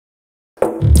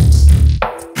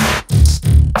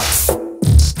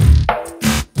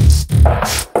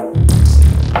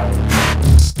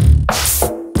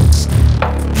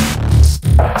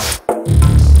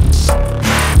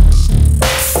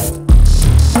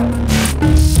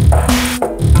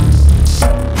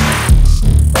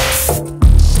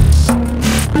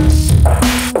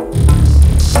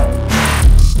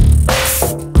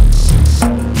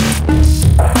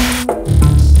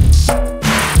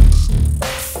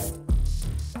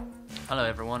Hello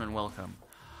everyone and welcome.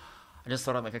 I just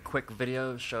thought I'd make a quick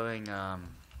video showing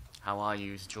how I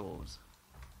use JAWS.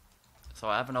 So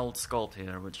I have an old sculpt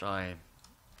here which I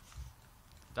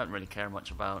don't really care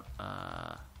much about,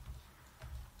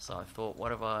 so I thought,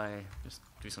 what if I just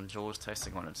do some JAWS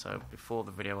testing on it. So before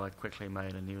the video I quickly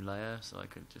made a new layer so I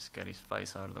could just get his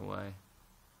face out of the way.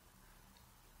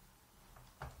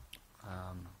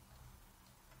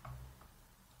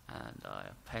 And I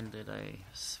appended a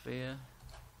sphere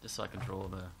just so I can draw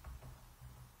the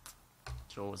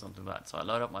JAWS onto that. So I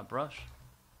load up my brush,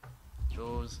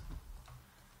 JAWS,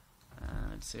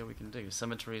 and see what we can do.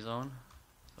 Symmetry is on,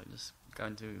 so I just go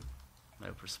into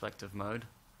perspective mode.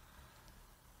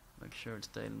 Make sure it's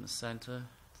stayed in the center.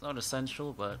 It's not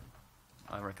essential, but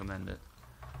I recommend it.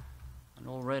 And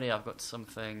already I've got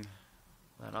something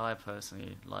that I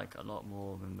personally like a lot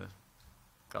more than the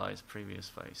guy's previous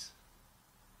face.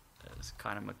 It's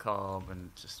kind of macabre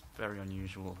and just very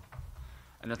unusual,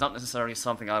 and it's not necessarily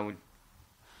something I would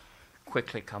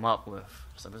quickly come up with,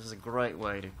 so this is a great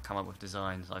way to come up with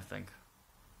designs. I think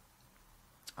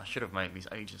I should have made these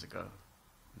ages ago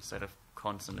instead of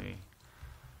constantly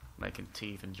making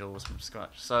teeth and jaws from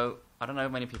scratch. So I don't know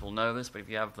if many people know this, but if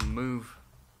you have the move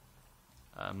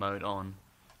mode on,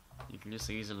 you can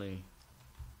just easily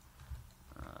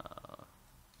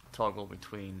toggle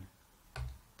between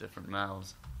different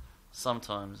mouths.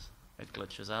 Sometimes it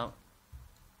glitches out.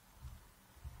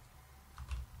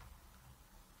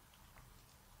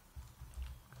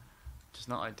 Which is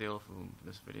not ideal for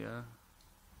this video.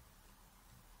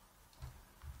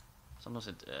 Sometimes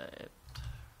it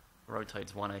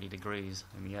rotates 180 degrees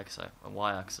in the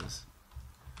y-axis,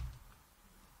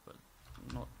 but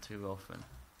not too often.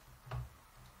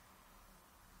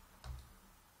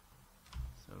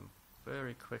 So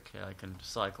very quickly I can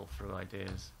cycle through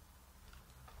ideas.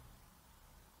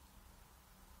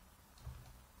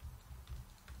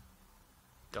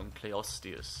 Untitled.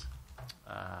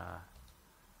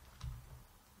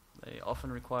 They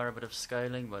often require a bit of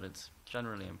scaling, but it's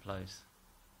generally in place.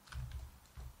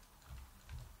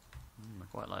 I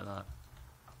quite like that.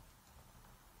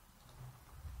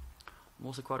 I'm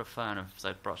also quite a fan of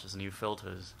Zbrush's new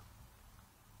filters.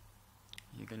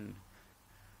 You can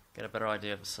get a better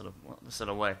idea of the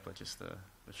silhouette, but just the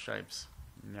shapes.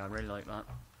 Yeah, I really like that.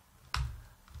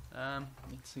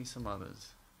 You can see some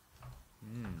others.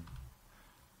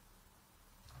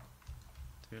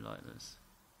 Do like this.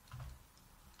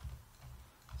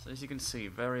 So as you can see,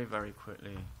 very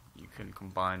quickly you can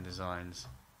combine designs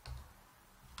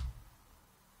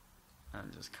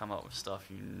and just come up with stuff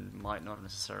you might not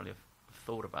necessarily have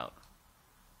thought about.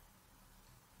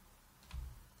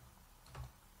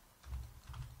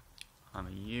 I'm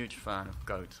a huge fan of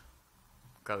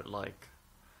goat-like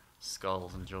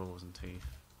skulls and jaws and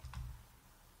teeth.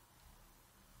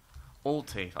 All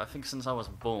teeth. I think since I was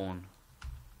born,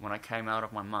 when I came out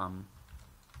of my mum,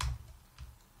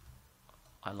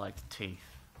 I liked teeth.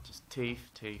 Just teeth,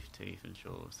 and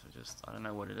jaws. They're just, I don't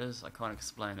know what it is, I can't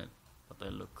explain it, but they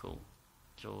look cool.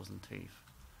 Jaws and teeth.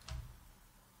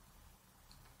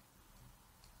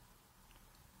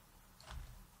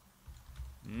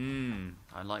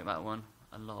 I like that one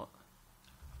a lot.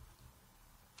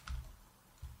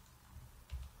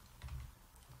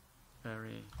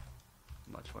 Very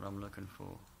much what I'm looking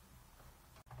for.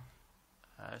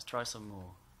 Let's try some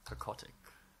more. Cacottic.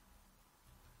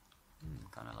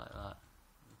 Kind of like that.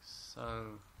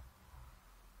 So,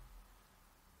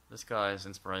 this guy's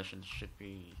inspiration should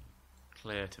be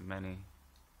clear to many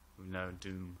who know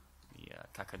Doom, the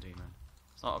Cacodemon.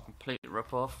 It's not a complete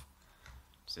rip-off,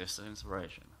 it's just an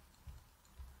inspiration.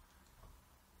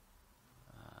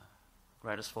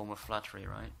 Greatest form of flattery,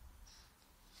 right?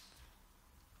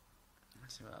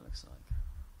 Let's see what that looks like.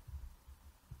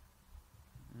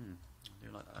 I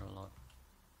do like that a lot.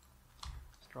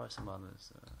 Let's try some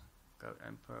others. Goat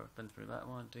Emperor, been through that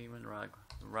one. Demon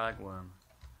Ragworm.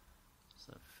 It's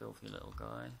a filthy little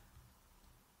guy.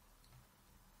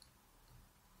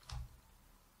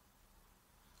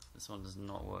 This one does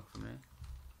not work for me.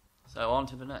 So on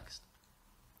to the next.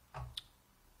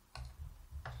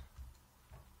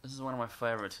 This is one of my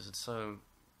favorites because it's so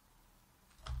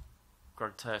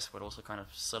grotesque but also kind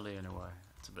of silly in a way.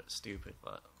 It's a bit stupid,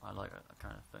 but I like that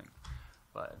kind of thing.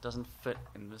 But it doesn't fit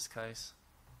in this case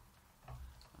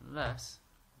unless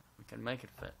we can make it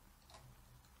fit.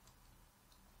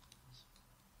 Just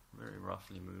very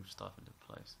roughly move stuff into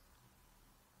place.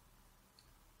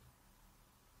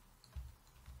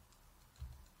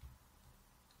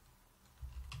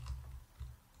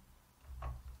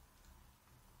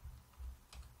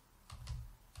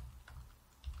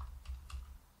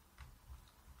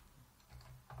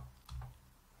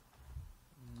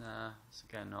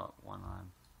 Again, not one eye.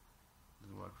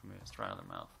 Doesn't work for me. Let's try another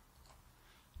mouth.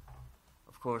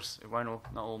 Of course, it won't.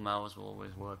 Not all mouths will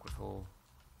always work with all.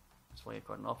 That's why you've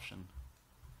got an option.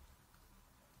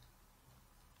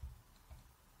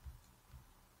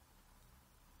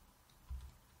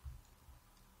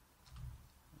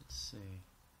 Let's see.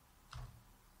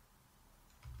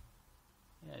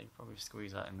 Yeah, you can probably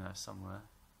squeeze that in there somewhere.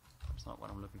 That's not what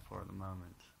I'm looking for at the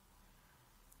moment.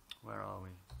 Where are we?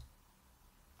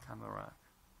 Camera rack.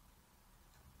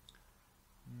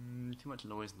 Too much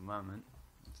noise at the moment.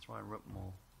 Let's try rip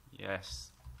more.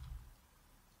 Yes.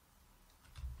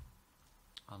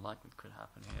 I like what could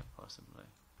happen here, possibly.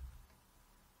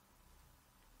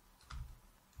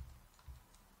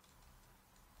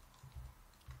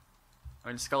 I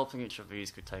mean, sculpting each of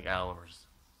these could take hours.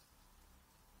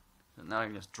 So now you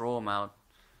can just draw them out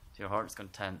to your heart's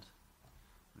content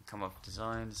and come up with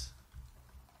designs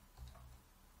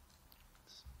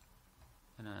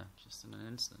in just in an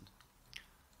instant.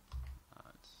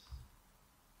 It's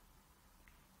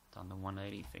done the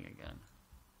 180 thing again.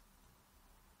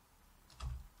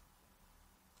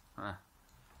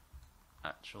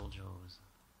 Actual jaws.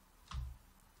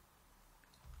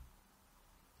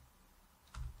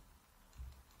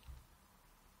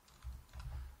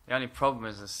 The only problem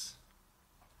is this,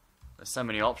 there's so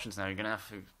many options now, you're going to have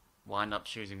to wind up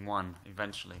choosing one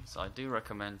eventually. So I do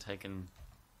recommend taking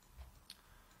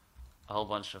a whole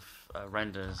bunch of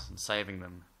renders and saving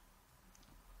them.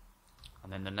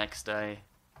 And then the next day,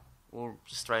 or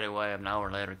just straight away an hour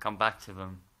later, come back to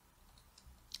them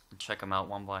and check them out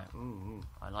one by... Ooh,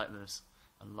 I like this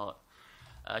a lot.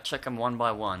 Check them one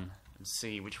by one and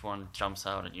see which one jumps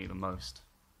out at you the most.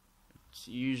 It's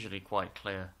usually quite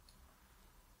clear.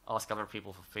 Ask other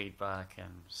people for feedback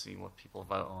and see what people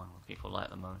vote on, what people like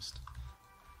the most.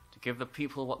 To give the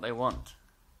people what they want.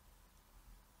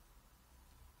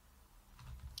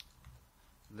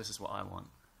 This is what I want.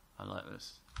 I like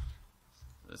this.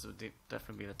 This would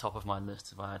definitely be the top of my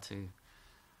list if I had to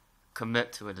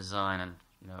commit to a design and,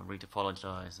 you know,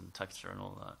 retopologize and texture and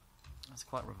all that. That's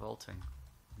quite revolting.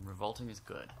 And revolting is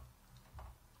good.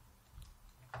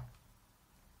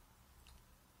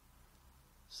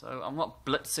 So I'm not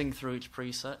blitzing through each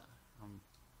preset. I'm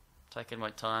taking my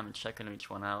time and checking each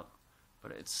one out,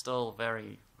 but it's still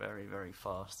very, very, very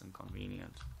fast and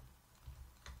convenient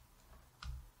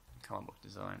to come up with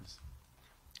designs.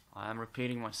 I am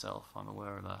repeating myself, I'm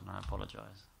aware of that, and I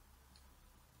apologize.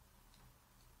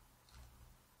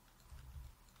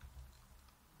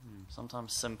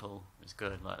 Sometimes simple is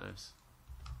good, like this.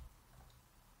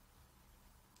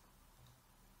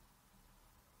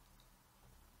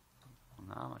 Well,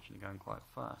 now I'm actually going quite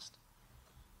fast.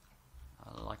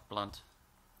 I like blunt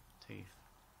teeth.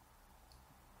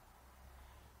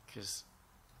 Because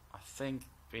I think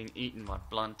being eaten by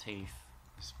blunt teeth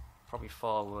is probably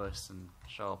far worse than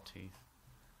sharp teeth.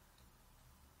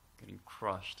 Getting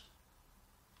crushed.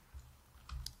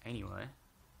 Anyway.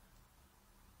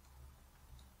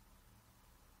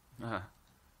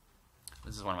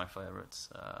 This is one of my favorites.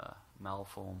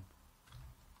 Malform.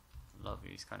 Love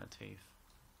these kind of teeth.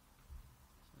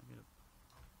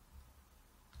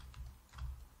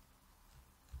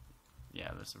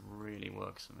 Yeah, this really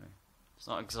works for me. It's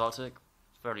not exotic,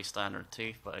 it's very standard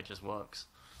teeth, but it just works.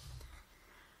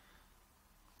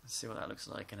 Let's see what that looks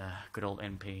like in a good old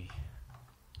NP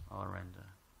or render.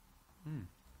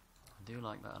 I do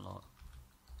like that a lot.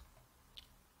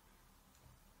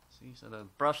 See, so the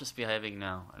brush is behaving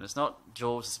now, and it's not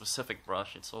Jaws' specific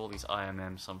brush, it's all these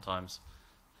IMMs sometimes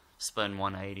spin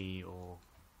 180 or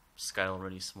scale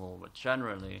really small, but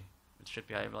generally it should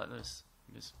behave like this.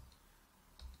 Just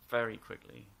very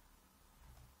quickly.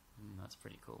 That's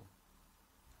pretty cool.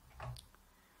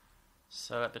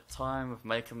 So at the time of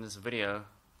making this video,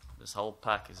 this whole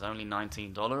pack is only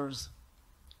 $19,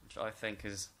 which I think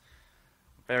is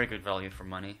very good value for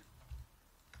money.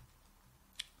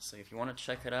 So if you want to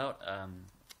check it out,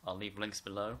 I'll leave links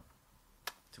below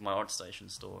to my ArtStation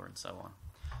store and so on.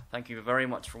 Thank you very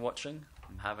much for watching,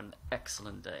 and have an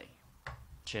excellent day.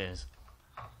 Cheers.